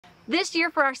This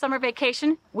year for our summer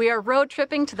vacation, we are road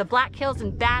tripping to the Black Hills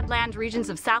and Badlands regions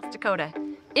of South Dakota.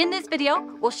 In this video,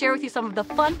 we'll share with you some of the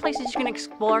fun places you can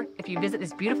explore if you visit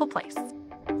this beautiful place. Look,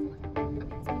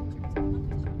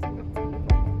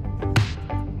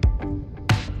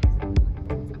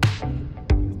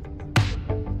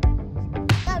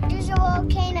 there's a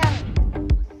volcano.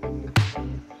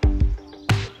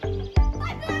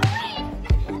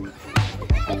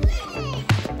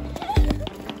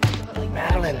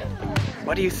 Madeline,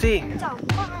 what do you see? It's a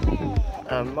marmot.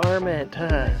 A marmot,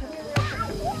 huh?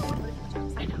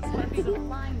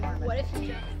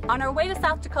 On our way to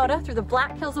South Dakota through the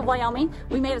Black Hills of Wyoming,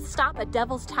 we made a stop at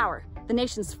Devil's Tower, the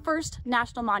nation's first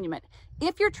national monument.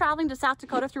 If you're traveling to South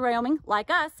Dakota through Wyoming, like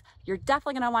us, you're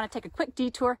definitely going to want to take a quick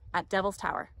detour at Devil's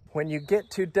Tower. When you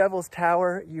get to Devil's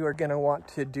Tower, you are going to want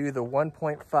to do the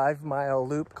 1.5-mile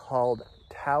loop called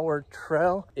Tower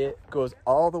Trail. It goes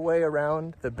all the way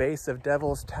around the base of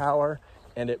Devil's Tower,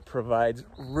 and it provides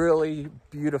really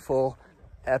beautiful,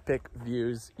 epic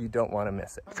views. You don't want to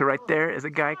miss it. So right there is a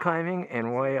guy climbing,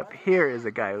 and way up here is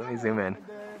a guy. Let me zoom in.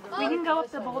 We can go up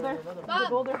the boulder. The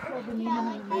boulder for the name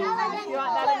of the view. You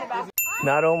want that in the back?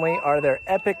 Not only are there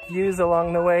epic views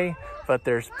along the way, but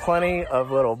there's plenty of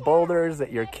little boulders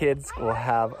that your kids will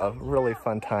have a really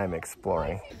fun time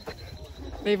exploring.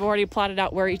 They've already plotted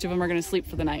out where each of them are going to sleep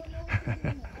for the night. So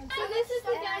this is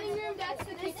the dining room, that's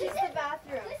the kitchen. This is the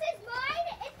bathroom. This is mine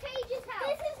and Paige's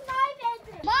house. This is my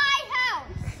bedroom. My house.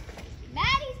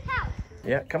 Maddie's house.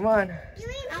 Yeah, come on.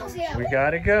 We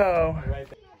gotta go.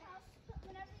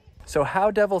 So how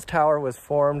Devil's Tower was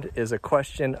formed is a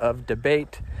question of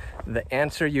debate. The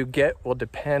answer you get will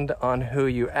depend on who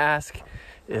you ask.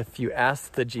 If you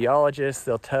ask the geologists,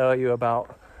 they'll tell you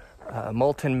about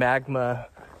molten magma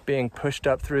being pushed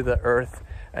up through the earth.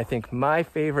 I think my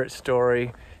favorite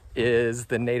story is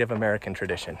the Native American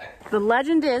tradition. The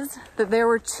legend is that there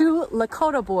were two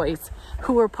Lakota boys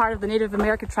who were part of the Native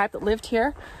American tribe that lived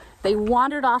here. They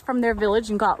wandered off from their village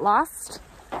and got lost.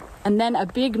 And then a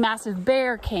big massive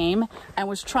bear came and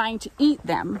was trying to eat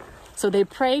them. So they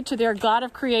prayed to their God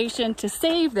of creation to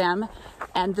save them,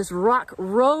 and this rock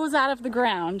rose out of the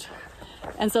ground.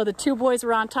 And so the two boys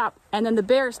were on top, and then the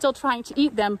bear, still trying to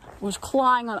eat them, was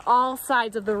clawing on all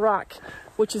sides of the rock,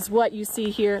 which is what you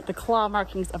see here, the claw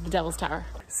markings of the Devil's Tower.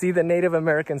 See, the Native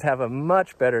Americans have a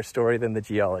much better story than the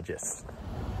geologists.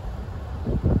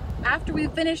 After we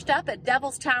finished up at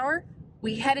Devil's Tower,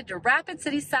 we headed to Rapid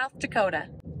City, South Dakota.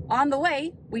 On the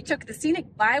way, we took the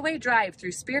scenic byway drive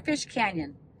through Spearfish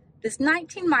Canyon. This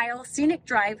 19-mile scenic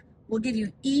drive will give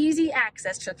you easy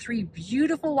access to 3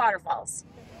 beautiful waterfalls.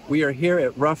 We are here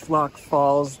at Rough Rock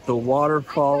Falls. The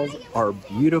waterfalls are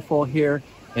beautiful here,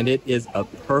 and it is a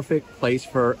perfect place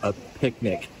for a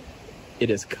picnic. It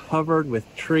is covered with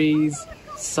trees,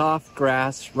 soft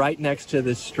grass right next to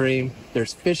the stream.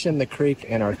 There's fish in the creek,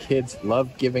 and our kids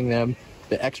love giving them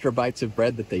the extra bites of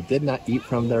bread that they did not eat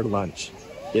from their lunch.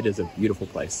 It is a beautiful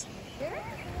place.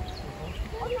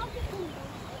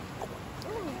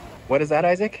 What is that,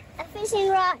 Isaac? A fishing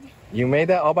rod. You made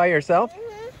that all by yourself?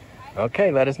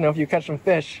 Okay, let us know if you catch some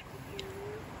fish.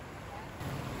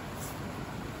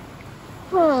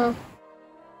 Huh.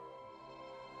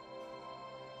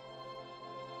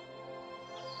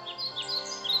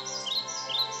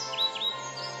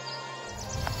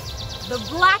 The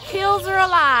Black Hills are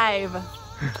alive!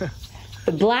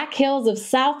 The Black Hills of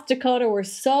South Dakota were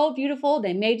so beautiful,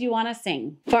 they made you want to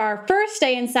sing. For our first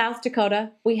day in South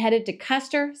Dakota, we headed to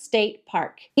Custer State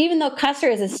Park. Even though Custer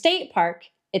is a state park,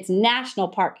 it's national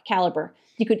park caliber.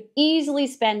 You could easily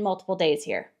spend multiple days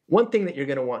here. One thing that you're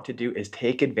going to want to do is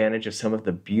take advantage of some of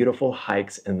the beautiful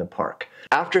hikes in the park.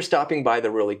 After stopping by the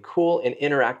really cool and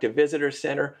interactive visitor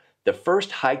center, the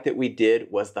first hike that we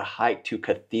did was the hike to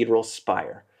Cathedral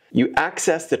Spire. You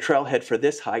access the trailhead for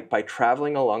this hike by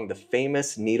traveling along the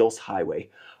famous Needles Highway.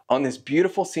 On this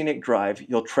beautiful scenic drive,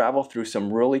 you'll travel through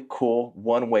some really cool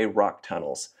one-way rock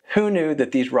tunnels. Who knew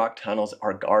that these rock tunnels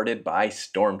are guarded by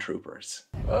stormtroopers?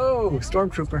 Oh,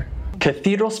 stormtrooper.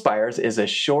 Cathedral Spires is a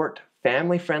short,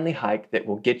 family-friendly hike that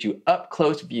will get you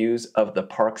up-close views of the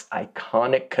park's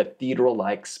iconic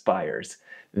cathedral-like spires.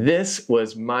 This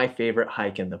was my favorite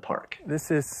hike in the park. This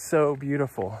is so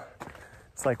beautiful.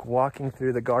 It's like walking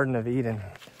through the Garden of Eden.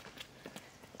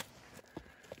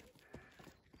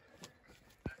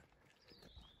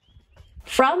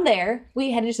 From there,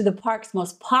 we headed to the park's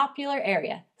most popular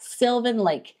area, Sylvan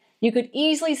Lake. You could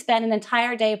easily spend an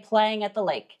entire day playing at the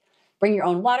lake. Bring your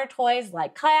own water toys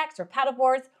like kayaks or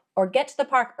paddleboards, or get to the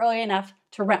park early enough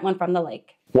to rent one from the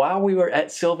lake. While we were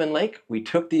at Sylvan Lake, we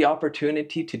took the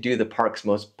opportunity to do the park's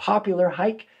most popular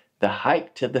hike, the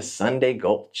hike to the Sunday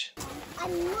Gulch. A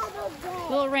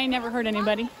little rain never hurt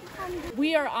anybody.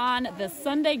 We are on the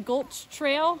Sunday Gulch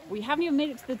Trail. We haven't even made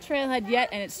it to the trailhead yet,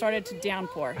 and it started to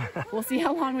downpour. We'll see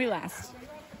how long we last.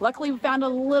 Luckily, we found a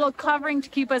little covering to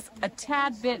keep us a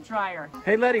tad bit drier.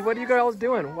 Hey Letty, what are you girls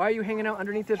doing? Why are you hanging out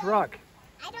underneath this rock?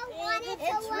 I don't want it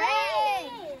to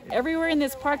rain. Everywhere in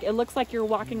this park, it looks like you're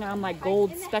walking on like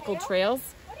gold speckled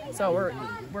trails. So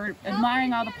we're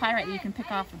admiring all the pyrite that you can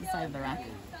pick off of the side of the rock.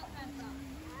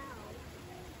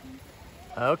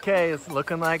 Okay, it's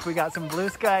looking like we got some blue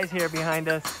skies here behind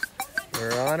us.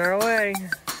 We're on our way.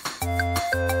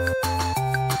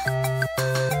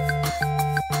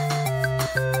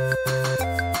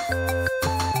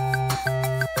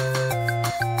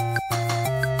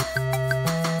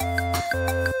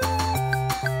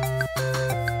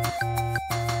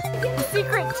 The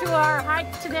secret to our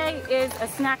hike today is a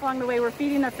snack along the way. We're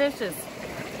feeding the fishes.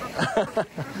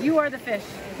 You are the fish.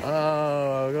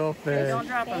 Oh, go fish. Don't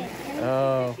drop them.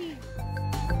 Oh.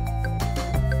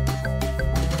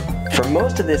 For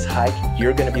most of this hike,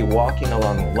 you're going to be walking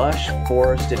along lush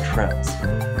forested trails.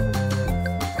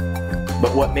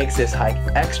 But what makes this hike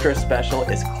extra special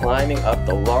is climbing up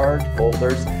the large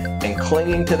boulders and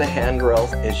clinging to the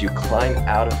handrails as you climb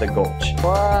out of the gulch.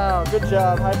 Wow, good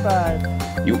job. High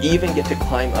five. You even get to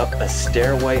climb up a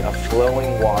stairway of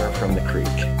flowing water from the creek.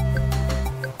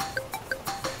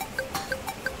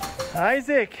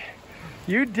 Isaac,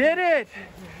 you did it!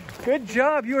 Good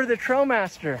job, you are the trail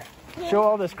master. Show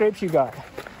all the scrapes you got.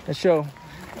 Let's show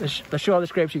all the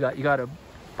scrapes you got. You got a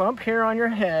bump here on your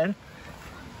head,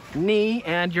 knee,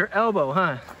 and your elbow,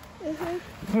 huh?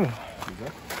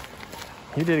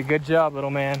 You did a good job, little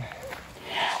man.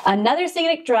 Another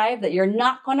scenic drive that you're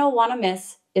not going to want to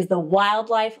miss is the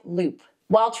Wildlife Loop.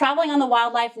 While traveling on the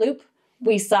Wildlife Loop,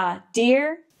 we saw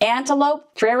deer,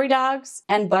 antelope, prairie dogs,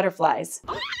 and butterflies.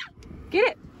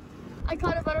 Get it! I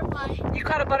caught a butterfly. You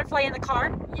caught a butterfly in the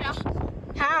car? Yeah.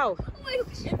 How? Oh my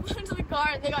gosh, it went into the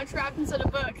car and they got trapped inside a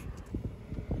book.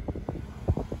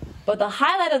 But the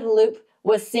highlight of the loop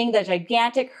was seeing the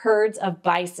gigantic herds of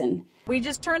bison. We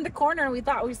just turned the corner and we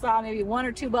thought we saw maybe 1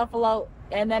 or 2 buffalo,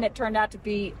 and then it turned out to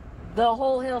be the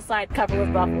whole hillside covered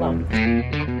with buffalo.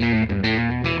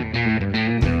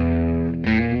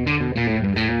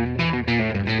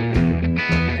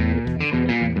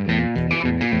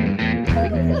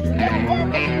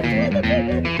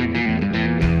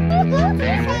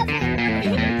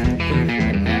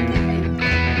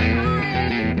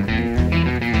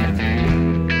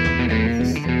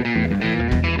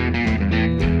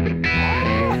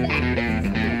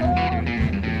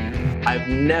 I've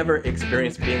never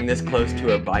experienced being this close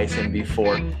to a bison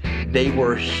before. They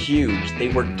were huge. They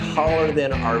were taller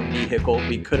than our vehicle.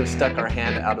 We could have stuck our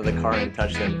hand out of the car and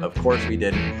touched them. Of course we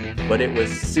didn't. But it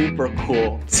was super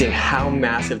cool seeing how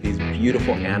massive these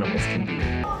beautiful animals can be.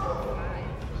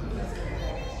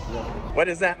 What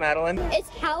is that, Madeline? It's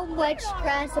how much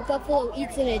grass a buffalo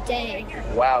eats in a day.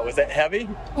 Wow, was that heavy?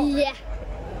 Yeah.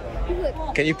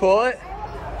 Can you pull it?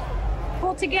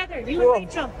 Pull together, you Cool. and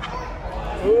Rachel.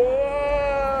 Whoa!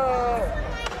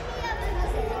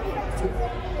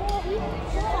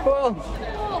 Cool.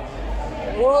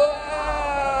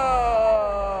 Whoa!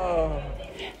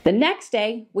 The next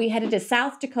day, we headed to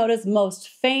South Dakota's most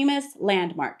famous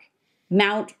landmark,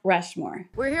 Mount Rushmore.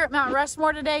 We're here at Mount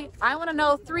Rushmore today. I want to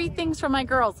know 3 things from my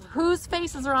girls. Whose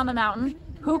faces are on the mountain?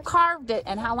 Who carved it?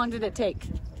 And how long did it take?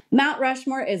 Mount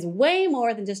Rushmore is way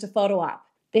more than just a photo op.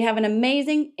 They have an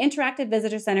amazing interactive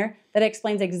visitor center that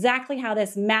explains exactly how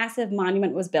this massive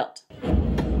monument was built.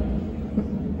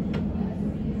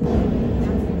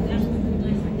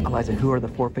 Eliza, who are the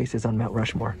 4 faces on Mount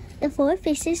Rushmore? The 4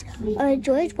 faces are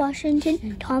George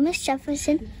Washington, Thomas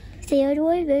Jefferson,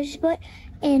 Theodore Roosevelt,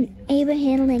 and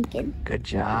Abraham Lincoln. Good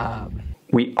job.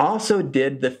 We also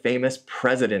did the famous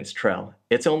President's Trail.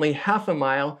 It's only half a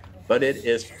mile, but it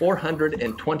is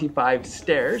 425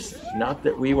 stairs. Not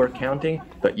that we were counting,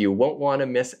 but you won't want to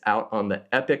miss out on the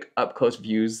epic up-close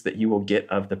views that you will get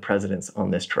of the presidents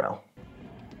on this trail.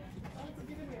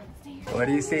 What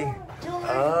do you see?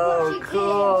 Oh,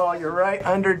 cool. You're right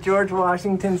under George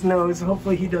Washington's nose.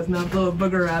 Hopefully he does not blow a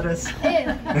booger at us.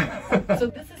 So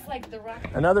this is like the rock.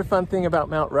 Another fun thing about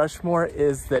Mount Rushmore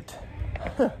is that,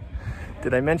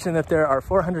 did I mention that there are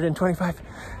 425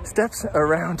 steps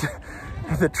around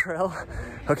the trail?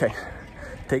 Okay,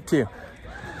 take 2.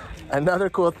 Another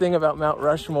cool thing about Mount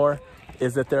Rushmore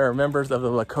is that there are members of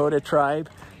the Dakota tribe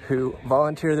who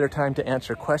volunteer their time to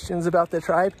answer questions about the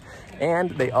tribe, and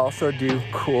they also do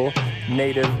cool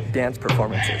native dance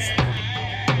performances.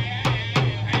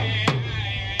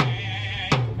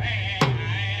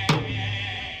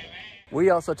 we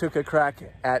also took a crack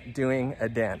at doing a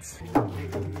dance.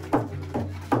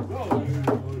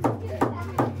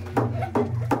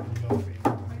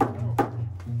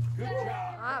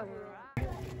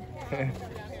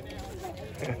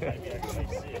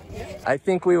 I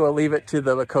think we will leave it to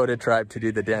the Lakota tribe to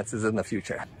do the dances in the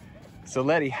future. So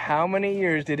Letty, how many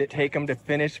years did it take them to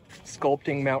finish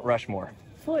sculpting Mount Rushmore?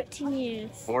 14 years.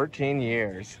 14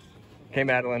 years. Okay,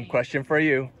 Madeline, question for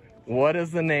you. What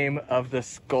is the name of the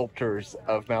sculptors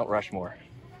of Mount Rushmore?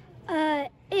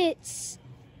 It's...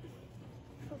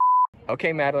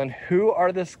 Okay, Madeline, who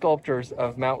are the sculptors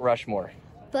of Mount Rushmore?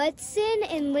 Budson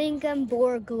and Lincoln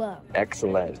Borglow.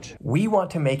 Excellent. We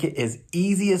want to make it as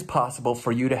easy as possible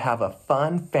for you to have a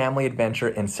fun family adventure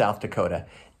in South Dakota.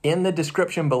 In the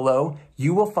description below,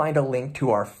 you will find a link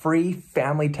to our free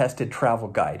family-tested travel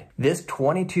guide. This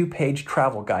 22-page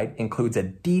travel guide includes a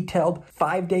detailed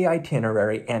 5-day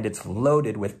itinerary, and it's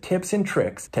loaded with tips and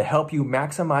tricks to help you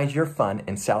maximize your fun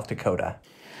in South Dakota.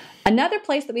 Another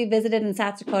place that we visited in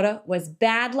South Dakota was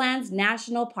Badlands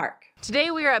National Park. Today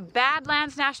we are at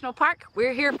Badlands National Park.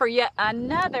 We're here for yet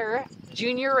another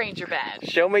Junior Ranger badge.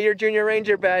 Show me your Junior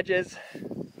Ranger badges.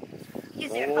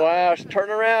 Wow,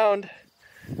 turn around.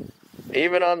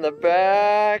 Even on the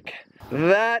back.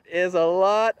 That is a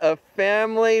lot of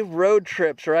family road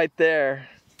trips right there.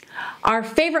 Our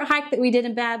favorite hike that we did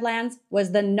in Badlands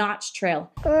was the Notch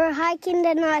Trail. We're hiking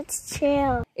the Notch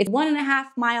Trail. It's a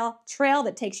 1.5-mile trail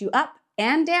that takes you up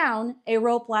and down a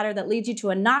rope ladder that leads you to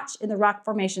a notch in the rock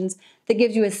formations that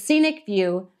gives you a scenic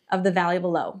view of the valley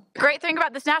below. The great thing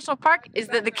about this national park is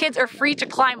that the kids are free to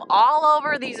climb all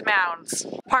over these mounds.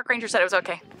 Park ranger said it was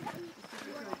okay.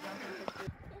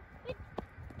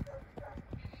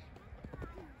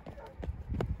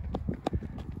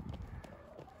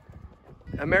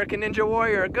 American Ninja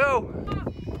Warrior, go!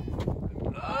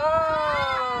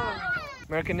 Oh!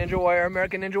 American Ninja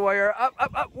Warrior, up,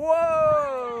 up, up,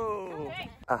 whoa! Okay.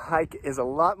 A hike is a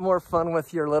lot more fun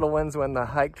with your little ones when the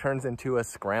hike turns into a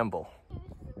scramble.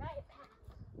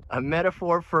 A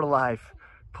metaphor for life.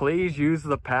 Please use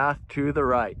the path to the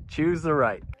right. Choose the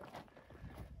right.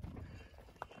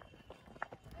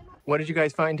 What did you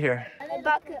guys find here? A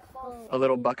bucket hole. A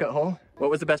little bucket hole? What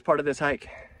was the best part of this hike?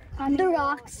 On the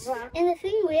rocks. And the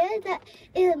thing weird that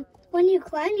is when you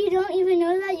climb, you don't even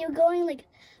know that you're going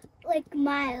like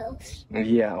miles.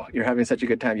 Yeah, you're having such a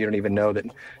good time, you don't even know that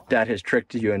Dad has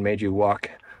tricked you and made you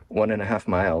walk 1.5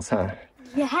 miles, huh?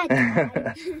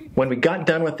 Yeah. When we got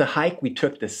done with the hike, we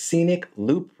took the scenic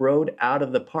loop road out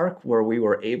of the park where we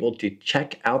were able to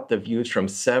check out the views from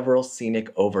several scenic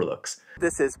overlooks.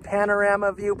 This is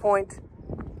Panorama Viewpoint,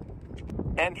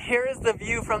 and here is the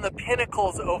view from the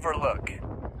Pinnacles overlook.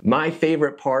 My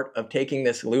favorite part of taking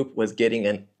this loop was getting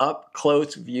an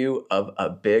up-close view of a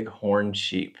bighorn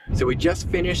sheep. So we just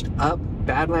finished up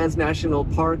Badlands National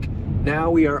Park. Now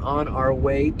we are on our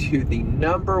way to the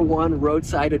 #1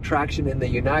 roadside attraction in the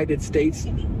United States,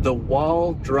 the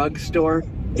Wall Drug Store.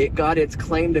 It got its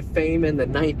claim to fame in the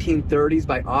 1930s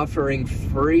by offering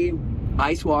free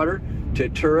ice water to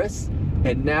tourists.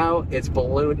 And now it's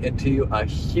ballooned into a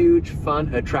huge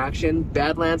fun attraction.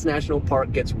 Badlands National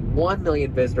Park gets 1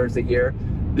 million visitors a year.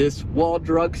 This Wall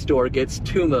Drug Store gets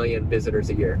 2 million visitors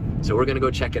a year. So we're gonna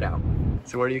go check it out.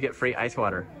 So where do you get free ice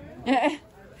water?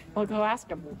 We'll go ask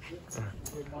them.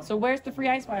 So where's the free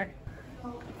ice water?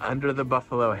 Under the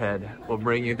buffalo head. We'll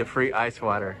bring you the free ice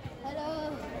water. Hello.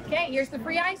 Okay, here's the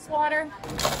free ice water.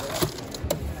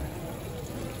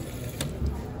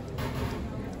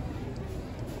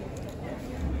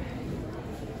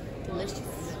 Delicious.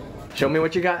 Show me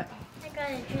what you got. I got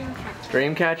a dream catcher.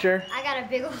 Dream catcher, I got a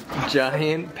big old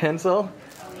giant pencil,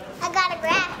 I got a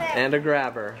grabber. and a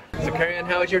grabber. So Carrie Ann,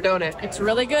 how is your donut? It's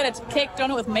really good. It's a cake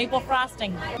donut with maple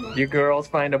frosting. You girls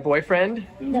find a boyfriend?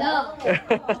 No.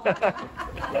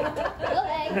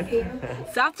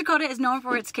 South Dakota is known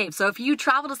for its caves, so if you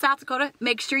travel to South Dakota,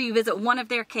 make sure you visit one of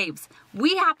their caves.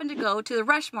 We happen to go to the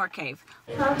Rushmore Cave.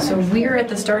 So we're at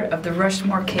the start of the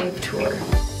Rushmore Cave tour.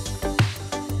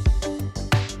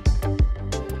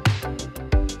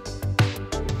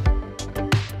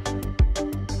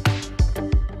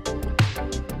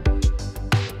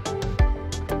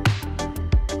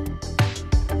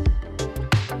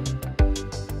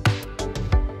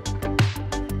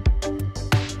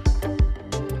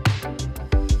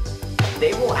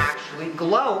 They will actually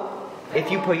glow if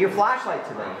you put your flashlight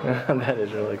to them. That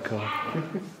is really cool.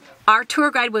 Our tour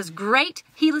guide was great.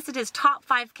 He listed his top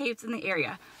 5 caves in the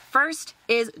area. First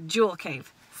is Jewel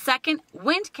Cave. Second,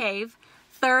 Wind Cave.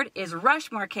 Third is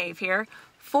Rushmore Cave here.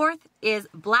 Fourth is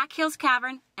Black Hills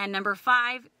Cavern. And number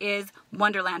 5 is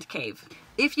Wonderland Cave.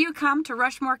 If you come to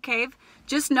Rushmore Cave,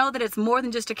 just know that it's more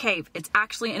than just a cave. It's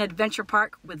actually an adventure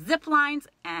park with zip lines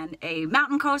and a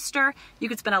mountain coaster. You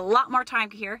could spend a lot more time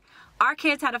here. Our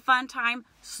kids had a fun time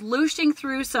slooshing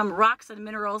through some rocks and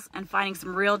minerals and finding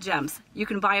some real gems. You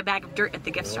can buy a bag of dirt at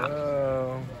the gift shop.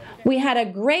 We had a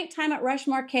great time at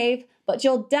Rushmore Cave, but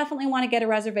you'll definitely want to get a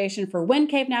reservation for Wind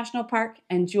Cave National Park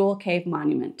and Jewel Cave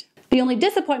Monument. The only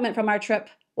disappointment from our trip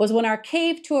was when our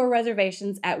cave tour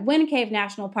reservations at Wind Cave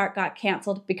National Park got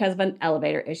canceled because of an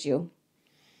elevator issue.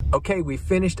 Okay, we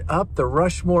finished up the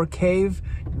Rushmore Cave.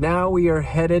 Now we are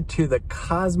headed to the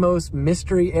Cosmos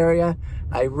Mystery Area.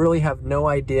 I really have no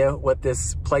idea what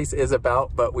this place is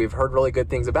about, but we've heard really good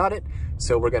things about it,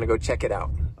 so we're gonna go check it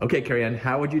out. Okay, Carrie Ann,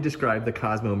 how would you describe the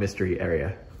Cosmo Mystery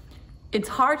Area? It's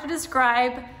hard to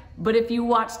describe, but if you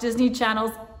watch Disney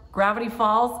Channel's Gravity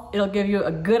Falls, it'll give you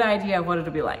a good idea of what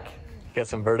it'll be like. Got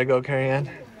some vertigo, Carrie Ann?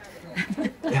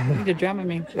 You're drumming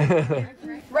me.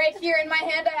 Right here in my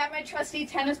hand, I have my trusty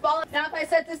tennis ball. Now if I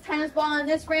set this tennis ball on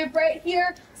this ramp right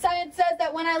here, science says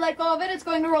that when I let go of it, it's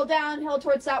going to roll downhill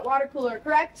towards that water cooler,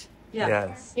 correct? Yeah.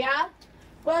 Yes. Yeah?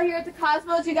 Well, here at the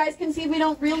Cosmos, you guys can see we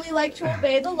don't really like to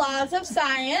obey the laws of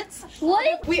science.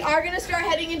 What? We are going to start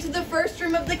heading into the first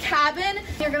room of the cabin.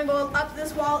 You're going to go up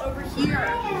this wall over here.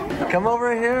 Come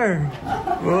over here.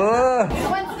 Whoa.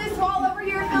 Once this wall over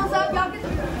here fills up, y'all can...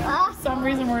 For some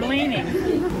reason we're leaning.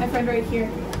 My friend right here.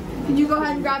 Can you go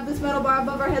ahead and grab this metal bar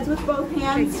above our heads with both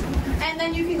hands? And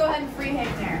then you can go ahead and free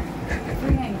hang there.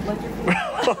 Free hang, let your feet. Now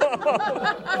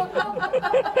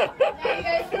you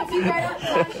guys can see right off the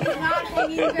bat, she's not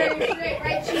hanging very straight,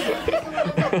 right? She's just a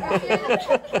little bit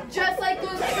crooked. Just like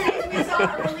those trees we saw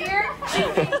earlier,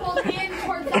 she's being pulled in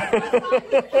towards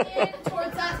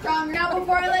that strong. Now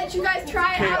before I let you guys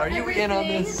try it out, are you in on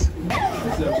this?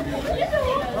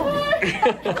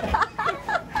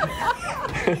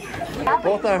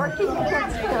 Both are.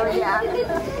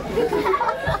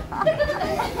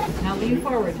 Now lean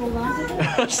forward. Hold on.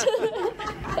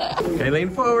 Okay, lean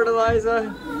forward, Eliza.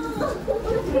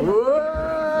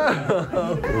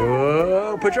 Whoa!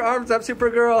 Whoa! Put your arms up,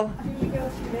 Supergirl.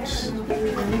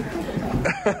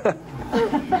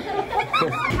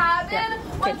 Cabin.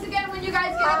 Once again, when you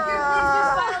guys get up here,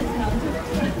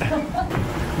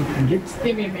 please just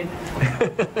Give me a minute.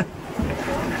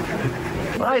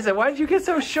 Eliza, why did you get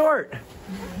so short?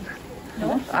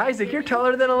 No. Isaac, you're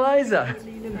taller than Eliza.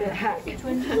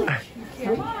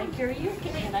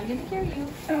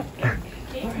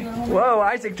 Whoa,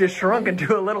 Isaac just shrunk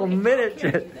into a little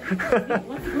miniature.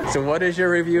 So what is your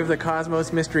review of the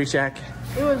Cosmos Mystery Shack?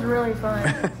 It was really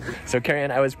fun. So Carrie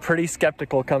Ann, I was pretty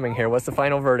skeptical coming here. What's the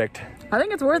final verdict? I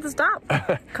think it's worth a stop.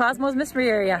 Cosmos Mystery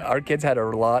Area. Our kids had a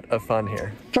lot of fun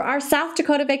here. For our South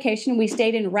Dakota vacation, we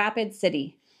stayed in Rapid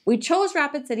City. We chose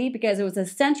Rapid City because it was a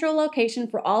central location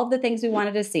for all of the things we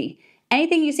wanted to see.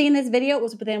 Anything you see in this video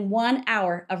was within 1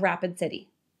 hour of Rapid City.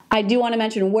 I do want to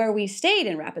mention where we stayed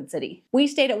in Rapid City. We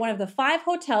stayed at one of the 5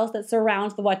 hotels that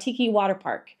surrounds the Watiki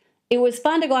Waterpark. It was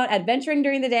fun to go out adventuring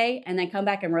during the day and then come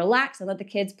back and relax and let the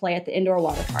kids play at the indoor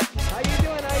water park. How you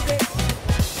doing, Isaac?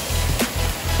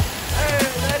 Hey,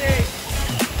 Letty!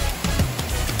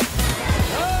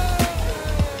 Oh!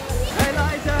 Hey,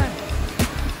 Liza!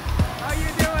 How you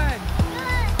doing?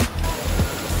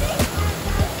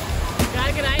 Good.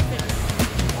 Gotta get Isaac.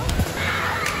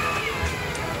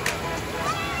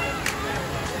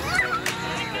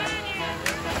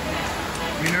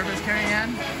 You nervous, Carrie Ann?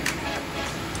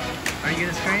 Are you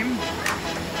gonna scream?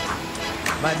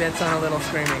 My bet's on a little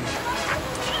screaming.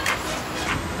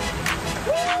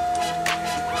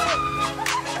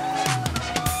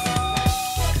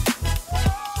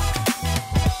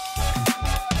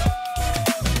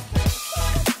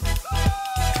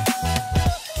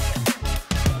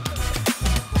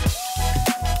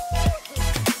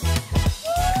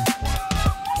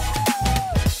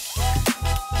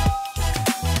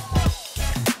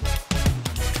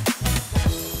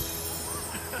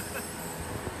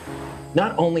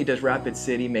 Not only does Rapid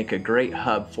City make a great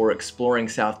hub for exploring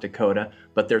South Dakota,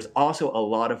 but there's also a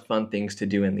lot of fun things to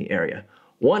do in the area.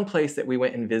 One place that we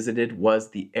went and visited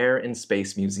was the Air and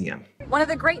Space Museum. One of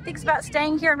the great things about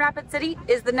staying here in Rapid City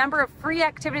is the number of free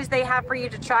activities they have for you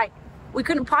to try. We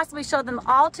couldn't possibly show them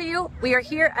all to you. We are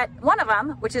here at one of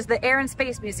them, which is the Air and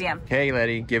Space Museum. Okay,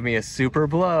 Letty, give me a super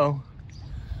blow.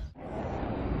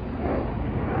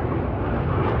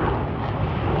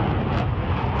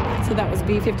 So that was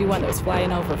B-51 that was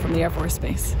flying over from the Air Force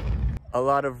Base. A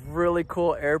lot of really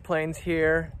cool airplanes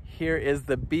here. here is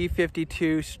the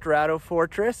B-52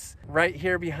 Stratofortress. Right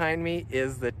here behind me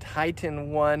is the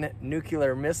Titan I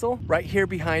nuclear missile. Right here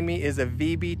behind me is a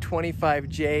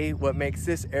VB-25J. What makes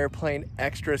this airplane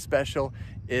extra special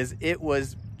is it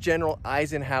was General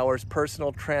Eisenhower's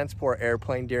personal transport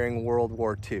airplane during World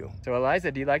War II. So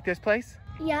Eliza, do you like this place?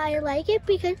 Yeah, I like it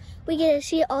because we get to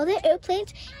see all the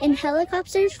airplanes and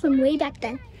helicopters from way back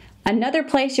then. Another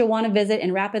place you'll want to visit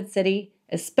in Rapid City,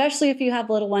 especially if you have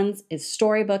little ones, is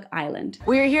Storybook Island.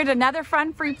 We are here at another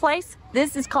fun-free place.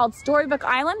 This is called Storybook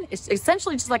Island. It's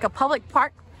essentially just like a public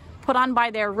park put on by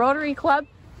their Rotary Club,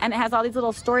 and it has all these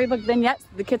little storybook vignettes.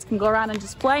 The kids can go around and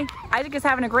just play. Isaac is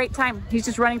having a great time. He's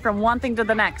just running from one thing to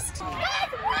the next.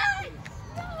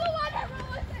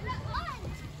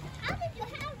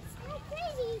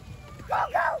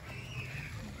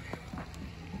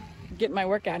 Getting my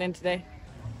workout in today.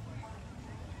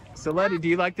 So Letty, do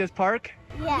you like this park?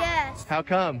 Yes. How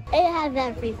come? It has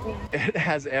everything. It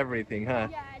has everything, huh?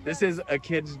 This is a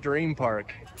kid's dream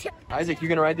park. Isaac, you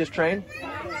gonna ride this train?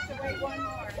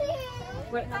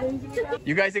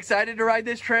 You guys excited to ride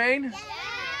this train?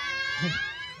 Yeah.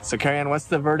 So Carrie Ann, what's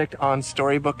the verdict on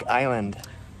Storybook Island?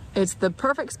 It's the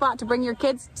perfect spot to bring your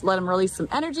kids, to let them release some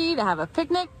energy, to have a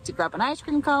picnic, to grab an ice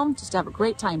cream cone, just to have a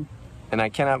great time. And I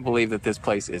cannot believe that this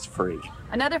place is free.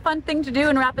 Another fun thing to do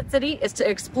in Rapid City is to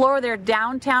explore their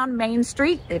downtown Main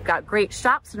Street. They've got great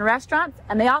shops and restaurants,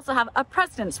 and they also have a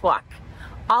President's Walk.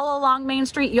 All along Main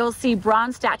Street, you'll see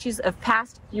bronze statues of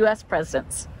past U.S.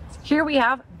 presidents. Here we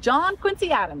have John Quincy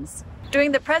Adams.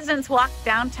 Doing the President's Walk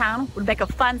downtown would make a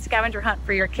fun scavenger hunt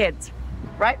for your kids.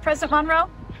 Right, President Monroe?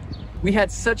 We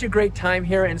had such a great time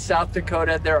here in South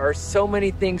Dakota. There are so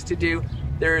many things to do.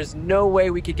 There is no way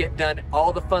we could get done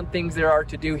all the fun things there are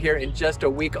to do here in just a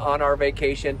week on our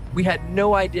vacation. We had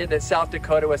no idea that South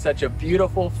Dakota was such a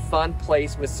beautiful, fun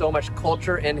place with so much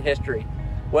culture and history.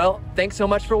 Well, thanks so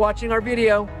much for watching our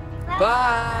video.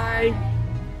 Bye!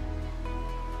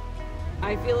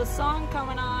 I feel a song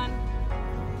coming on.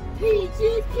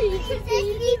 Peaches, peaches,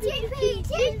 peaches, peaches,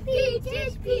 peaches,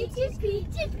 peaches, peaches,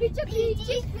 peaches, peaches, peaches,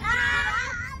 peaches.